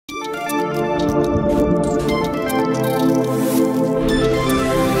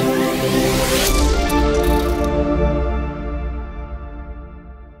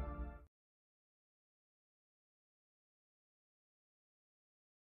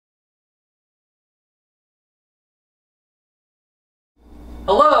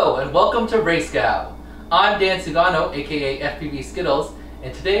Hello and welcome to RaceGOW. I'm Dan Sugano, aka FPV Skittles,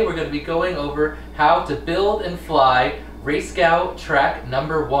 and today we're going to be going over how to build and fly RaceGOW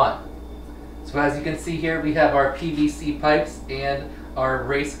Track1. So as you can see here, we have our PVC pipes and our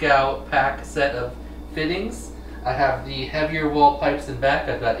RaceGOW pack set of fittings. I have the heavier wall pipes in back.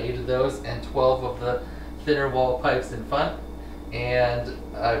 I've got 8 of those and 12 of the thinner wall pipes in front. And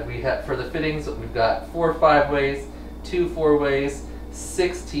we have, for the fittings, we've got 4 5-ways, 2 4-ways,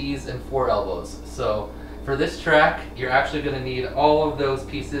 6 T's, and 4 elbows. So for this track, you're actually going to need all of those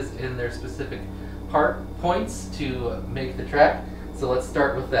pieces in their specific points to make the track. So let's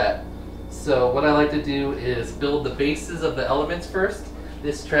start with that. So what I like to do is build the bases of the elements first.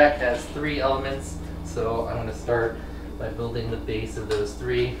 This track has 3 elements, so I'm going to start by building the base of those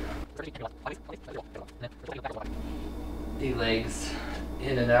 3. The legs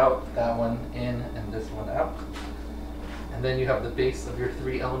in and out, that one in and this one out. And then you have the base of your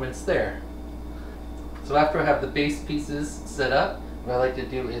 3 elements there. So after I have the base pieces set up, what I like to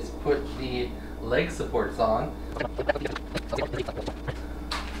do is put the leg supports on.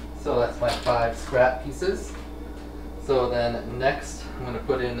 So that's my 5 scrap pieces. So then next I'm going to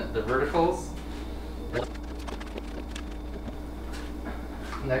put in the verticals.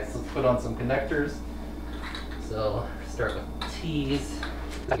 Next let's put on some connectors. So start with T's.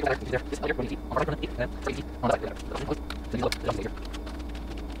 We're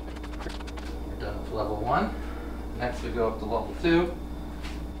done with level 1. Next we go up to level 2.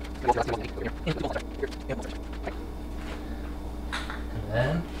 And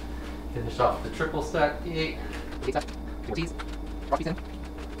then finish off the triple stack gate. And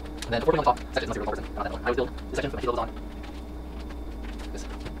then on top, section 0 I would build the section with my on.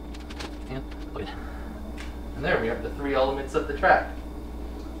 And load it. And there we have the 3 elements of the track.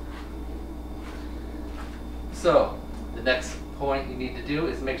 So the next point you need to do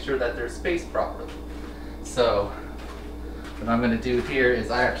is make sure that they're spaced properly. So what I'm going to do here is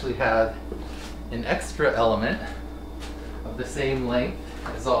I actually have an extra element of the same length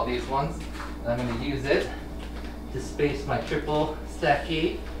as all these ones. And I'm going to use it to space my triple stack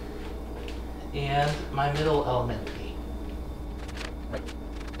gate and my middle element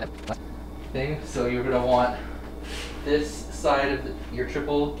gate. So you're going to want this side of your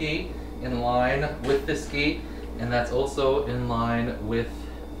triple gate in line with this gate, and that's also in line with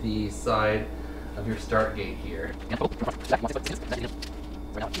the side of your start gate here.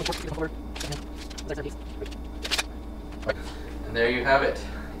 And there you have it,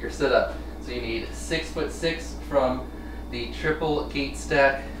 your setup. So you need 6'6" from the triple gate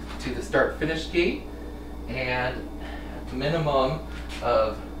stack to the start finish gate, and minimum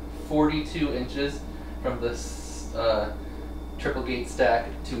of 42 inches from this triple gate stack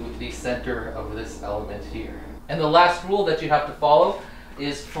to the center of this element here. And the last rule that you have to follow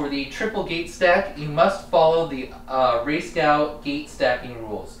is for the triple gate stack, you must follow the RaceGOW gate stacking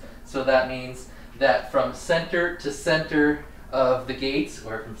rules. So that means that from center to center of the gates,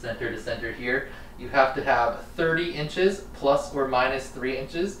 or from center to center here, you have to have 30 inches plus or minus 3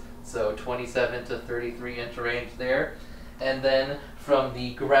 inches, so 27 to 33 inch range there. And then from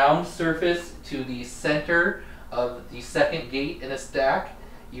the ground surface to the center of the second gate in a stack,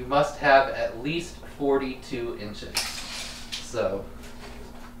 you must have at least 42 inches. So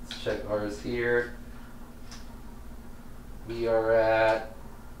let's check ours here. We are at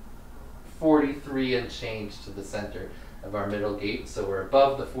 43 and change to the center of our middle gate, so we're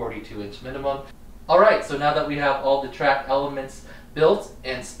above the 42 inch minimum. Alright, so now that we have all the track elements built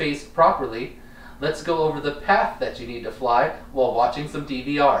and spaced properly, let's go over the path that you need to fly while watching some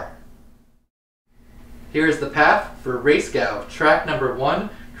DVR. Here's the path for RaceGOW Track1,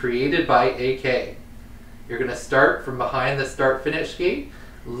 created by AyyyKayyy. You're going to start from behind the start-finish gate,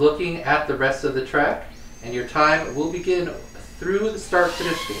 looking at the rest of the track, and your time will begin through the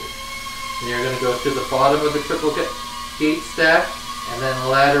start-finish gate. And you're going to go to the bottom of the triple gate stack, and then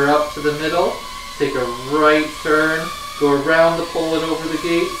ladder up to the middle, take a right turn, go around the pole and over the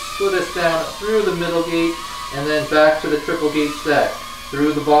gate, split us down through the middle gate, and then back to the triple gate stack,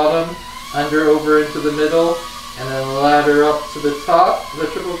 through the bottom, under, over into the middle, and then ladder up to the top of the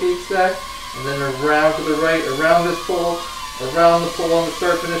triple gate stack, and then around to the right, around this pole, around the pole on the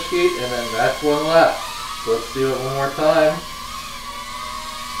start finish gate, and then that's 1 lap. So let's do it one more time.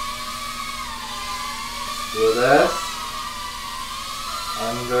 With S,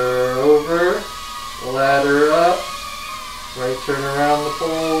 under, over, ladder up, right turn around the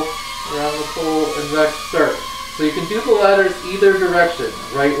pole, and back to start. So you can do the ladders either direction,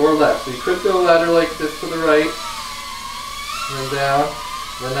 right or left. So you could go ladder like this to the right, and then down.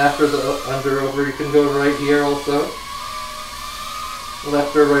 Then after the under over, you can go right here also.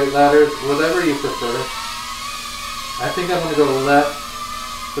 left or right ladders, whatever you prefer. I think I'm going to go left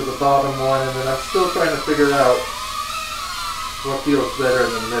for the bottom one, and then I'm still trying to figure out what feels better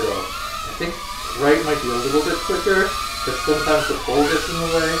in the middle. I think right might be a little bit quicker, but sometimes the pole gets in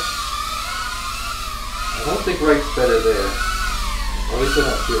the way. I don't think right's better there. At least I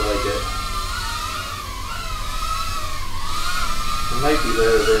don't feel like it. It might be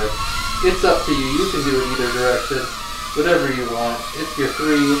better there. It's up to you. You can do it either direction. Whatever you want. It's your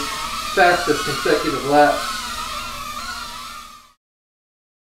 3 fastest consecutive laps.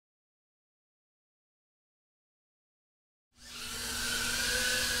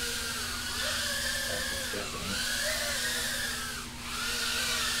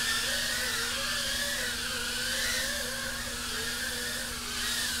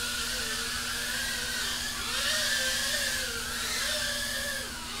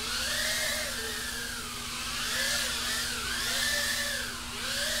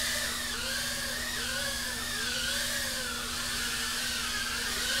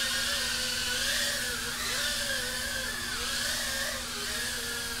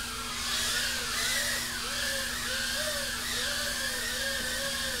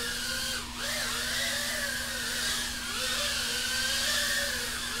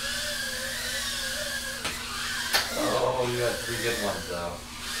 Oh, you got 3 good ones though.